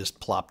that we can just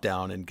plop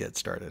down and get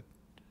started.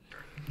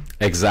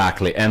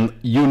 Exactly. And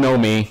you know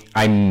me,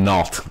 I'm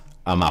not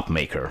a map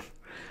maker.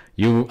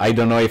 I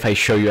don't know if I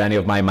show you any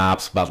of my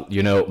maps, but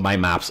my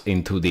maps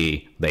in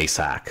 2D, they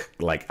suck.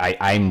 Like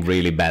I'm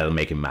really bad at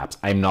making maps.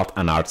 I'm not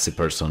an artsy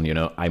person,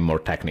 I'm more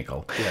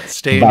technical. Yeah,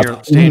 stay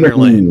in your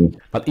lane.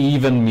 But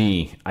even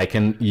me, I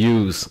can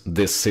use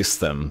this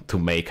system to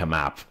make a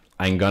map.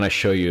 I'm gonna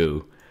show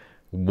you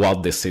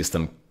what this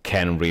system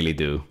can really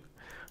do.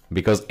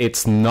 Because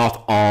it's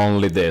not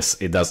only this,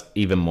 it does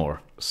even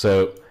more.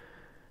 So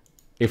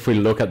if we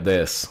look at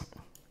this,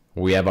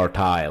 we have our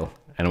tile.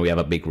 And we have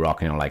a big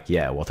rock, and you're like,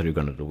 yeah, what are you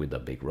going to do with the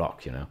big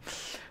rock,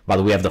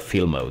 But we have the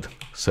fill mode.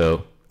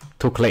 So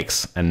 2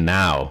 clicks, and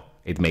now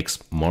it makes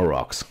more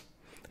rocks.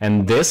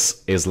 And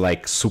this is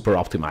like super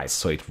optimized,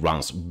 so it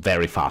runs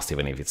very fast,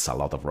 even if it's a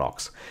lot of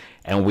rocks.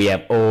 And we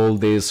have all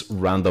these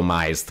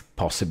randomized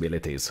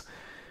possibilities.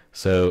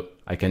 So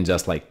I can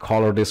just like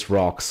color these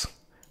rocks,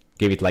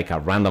 give it like a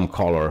random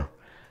color,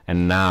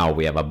 and now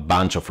we have a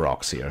bunch of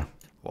rocks here.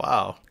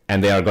 Wow.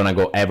 And they are gonna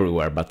go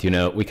everywhere, but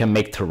we can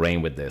make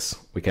terrain with this.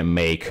 We can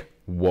make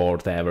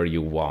whatever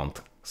you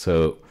want.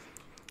 So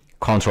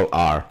Control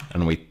R,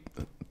 and we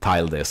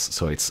tile this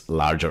so it's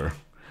larger.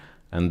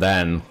 And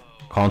then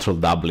Control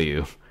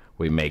W,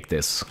 we make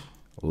this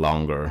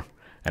longer,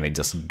 and it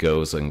just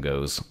goes and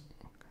goes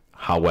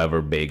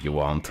however big you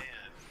want.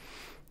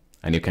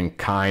 And you can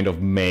kind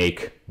of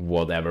make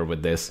whatever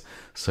with this.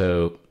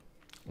 So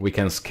we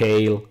can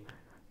scale,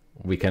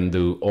 we can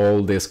do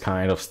all this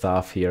kind of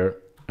stuff here,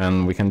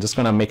 and we can just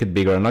gonna make it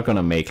bigger. I'm not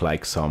gonna make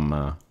like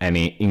some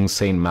any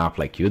insane map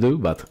like you do,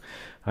 but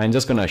I'm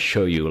just gonna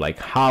show you like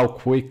how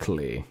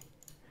quickly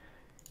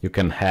you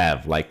can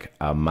have like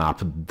a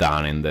map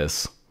done in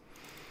this.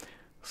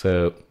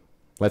 So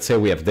let's say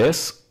we have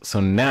this. So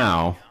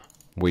now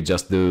we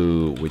just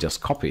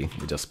copy,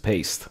 we just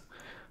paste.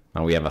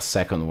 Now we have a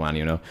second one,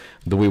 you know.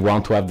 Do we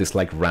want to have this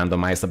like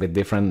randomized a bit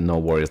different? No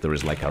worries, there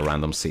is like a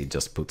random seed,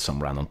 just put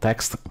some random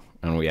text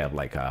and we have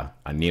like a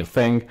new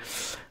thing.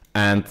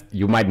 And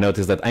you might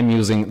notice that I'm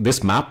using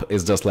this map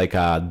is just like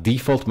a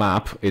default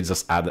map. It's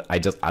just I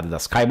just added a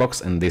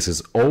skybox and this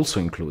is also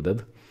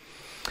included.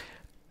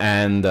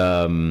 And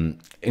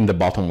in the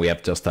bottom we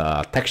have just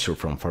a texture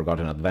from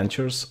Forgotten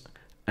Adventures.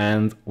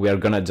 And we are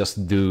gonna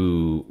just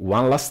do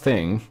one last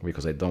thing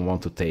because I don't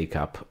want to take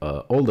up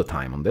all the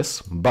time on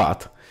this,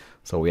 but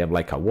so we have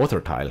like a water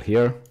tile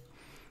here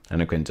and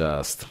you can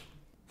just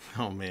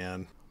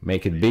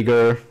make it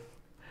bigger,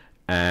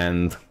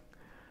 and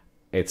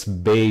it's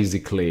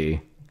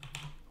basically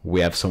we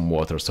have some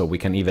water, so we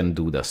can even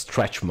do the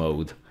stretch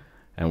mode,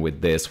 and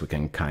with this we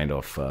can kind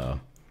of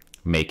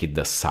make it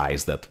the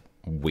size that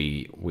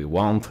we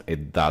want.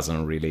 It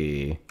doesn't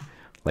really,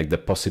 like, the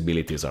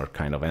possibilities are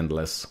kind of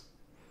endless.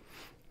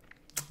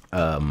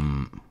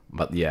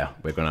 But yeah,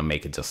 we're gonna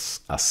make it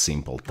just a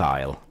simple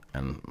tile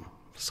and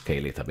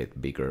scale it a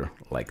bit bigger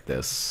like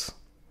this.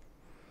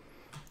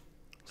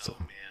 So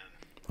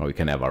we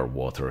can have our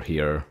water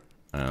here,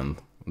 and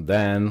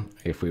then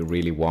if we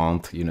really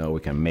want, you know, we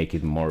can make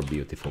it more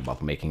beautiful,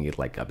 but making it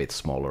like a bit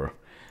smaller,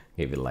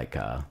 give it like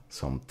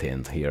some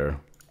tint here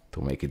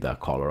to make it the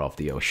color of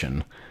the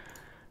ocean.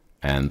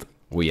 And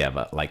we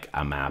have like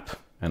a map,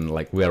 and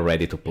like we are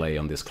ready to play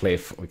on this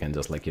cliff. We can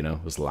just, like, you know,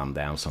 slam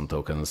down some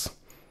tokens.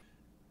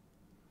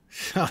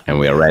 And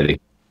we are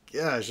ready.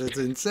 Gosh, it's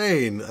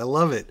insane. I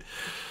love it.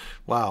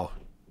 Wow.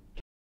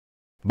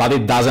 But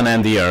it doesn't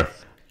end here.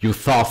 You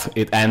thought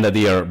it ended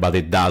here, but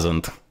it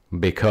doesn't,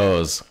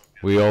 because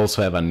we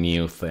also have a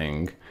new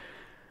thing,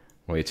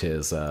 which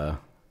is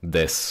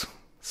this.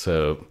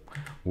 So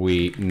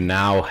we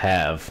now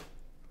have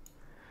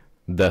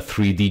the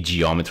 3D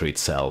geometry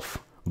itself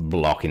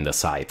blocking the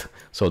site.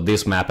 So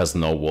this map has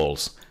no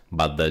walls,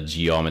 but the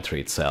geometry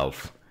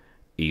itself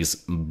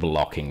is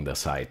blocking the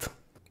site.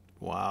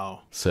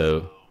 Wow.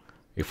 So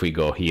if we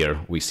go here,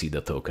 we see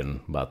the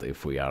token, but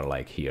if we are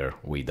like here,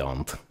 we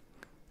don't.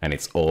 And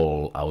it's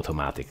all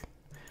automatic.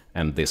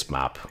 And this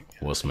map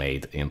was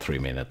made in 3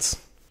 minutes.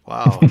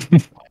 Wow.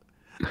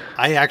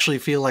 I actually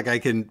feel like I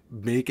can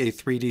make a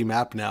 3D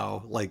map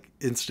now, like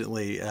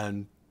instantly,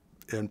 and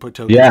put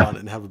tokens on it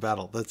and have a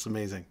battle. That's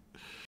amazing.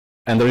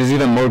 And there is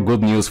even more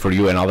good news for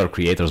you and other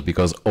creators,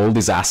 because all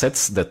these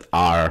assets that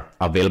are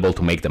available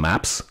to make the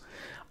maps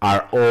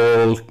are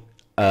all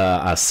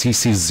a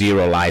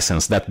CC0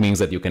 license. That means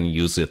that you can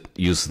use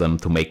them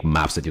to make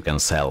maps that you can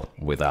sell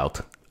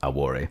without a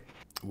worry.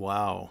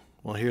 Wow.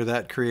 Well, hear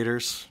that,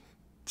 creators?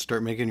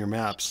 Start making your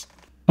maps.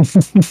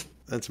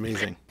 That's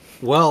amazing.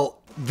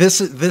 Well,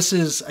 this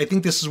is I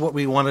think this is what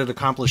we wanted to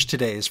accomplish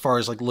today, as far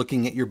as like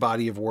looking at your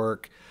body of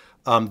work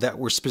that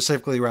were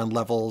specifically around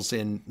levels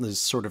in this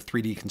sort of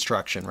 3D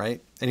construction,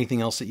 right?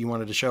 Anything else that you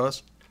wanted to show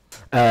us?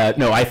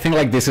 No, I think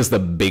like this is the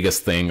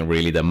biggest thing,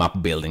 really, the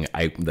map building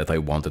that I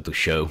wanted to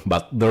show.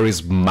 But there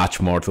is much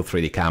more to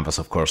 3D Canvas,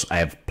 of course. I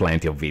have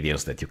plenty of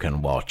videos that you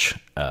can watch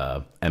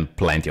and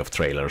plenty of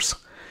trailers.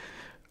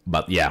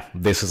 But yeah,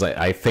 this is,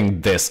 I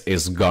think this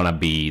is gonna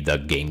be the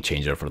game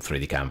changer for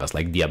 3D Canvas,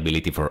 like the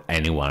ability for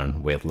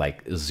anyone with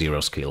like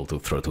zero skill to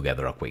throw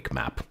together a quick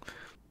map.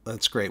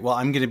 That's great. Well,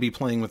 I'm going to be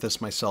playing with this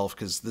myself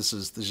because this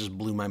just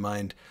blew my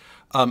mind.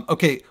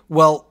 Okay,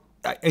 well,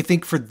 I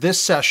think for this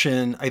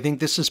session, I think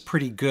this is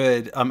pretty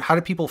good. How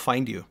do people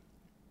find you?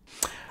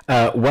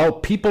 Well,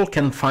 people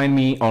can find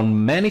me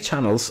on many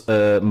channels.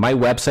 My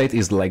website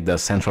is like the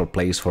central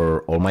place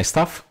for all my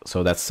stuff.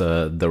 So that's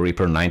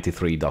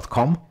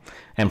thereaper93.com.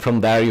 And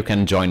from there, you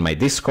can join my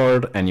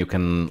Discord and you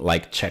can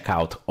like check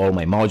out all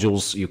my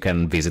modules. You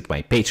can visit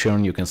my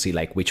Patreon. You can see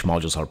like which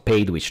modules are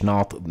paid, which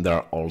not. There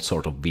are all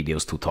sort of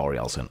videos,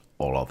 tutorials, and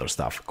all other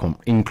stuff,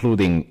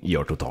 including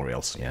your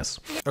tutorials. Yes.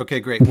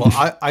 Okay, great.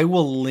 Well, I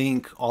will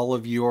link all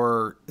of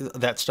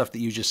that stuff that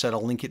you just said.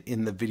 I'll link it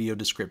in the video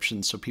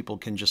description so people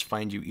can just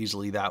find you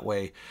easily that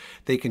way.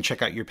 They can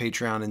check out your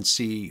Patreon and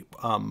see,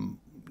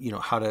 you know,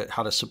 how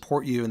to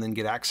support you and then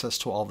get access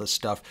to all this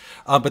stuff.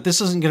 But this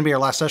isn't going to be our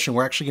last session.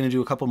 We're actually going to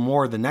do a couple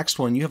more. The next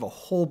one, you have a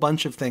whole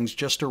bunch of things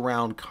just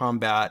around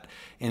combat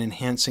and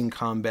enhancing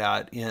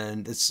combat,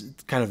 and it's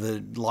kind of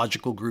the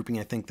logical grouping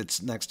I think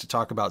that's next to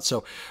talk about.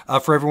 So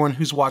for everyone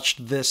who's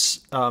watched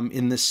this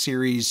in this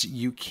series,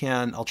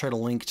 I'll try to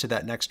link to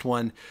that next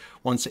one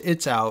once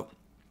it's out.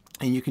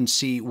 and you can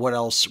see what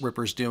else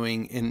Ripper's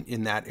doing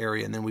in that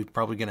area. And then we're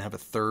probably going to have a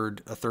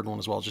third one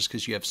as well, just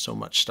because you have so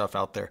much stuff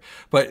out there.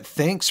 But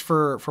thanks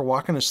for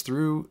walking us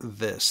through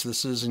this.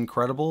 This is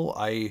incredible.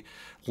 I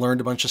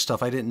learned a bunch of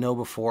stuff I didn't know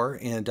before,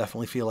 and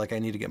definitely feel like I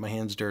need to get my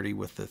hands dirty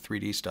with the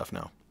 3D stuff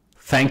now.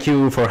 Thank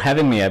you for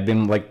having me. I've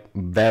been like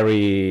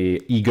very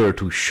eager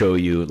to show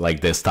you like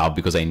this stuff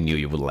because I knew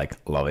you would like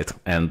love it,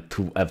 and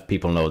to have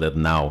people know that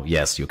now,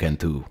 yes, you can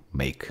too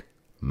make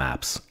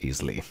maps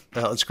easily.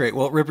 That's great.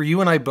 Well, Ripper, you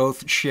and I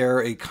both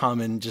share a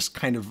common just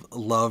kind of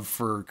love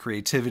for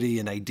creativity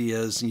and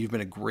ideas, and you've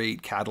been a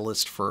great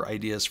catalyst for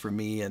ideas for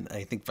me, and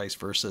I think vice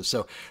versa.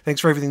 So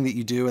thanks for everything that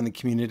you do in the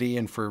community,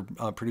 and for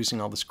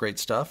producing all this great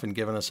stuff and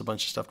giving us a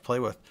bunch of stuff to play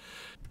with.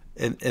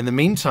 In the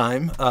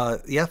meantime,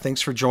 yeah, thanks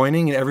for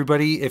joining. And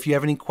everybody, if you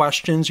have any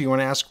questions, or you want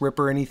to ask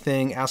Ripper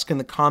anything, ask in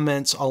the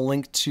comments. I'll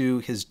link to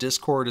his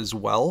Discord as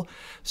well,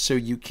 so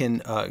you can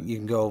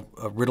go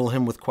riddle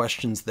him with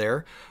questions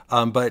there.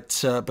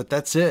 But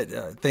that's it.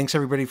 Thanks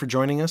everybody for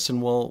joining us,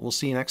 and we'll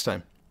see you next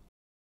time.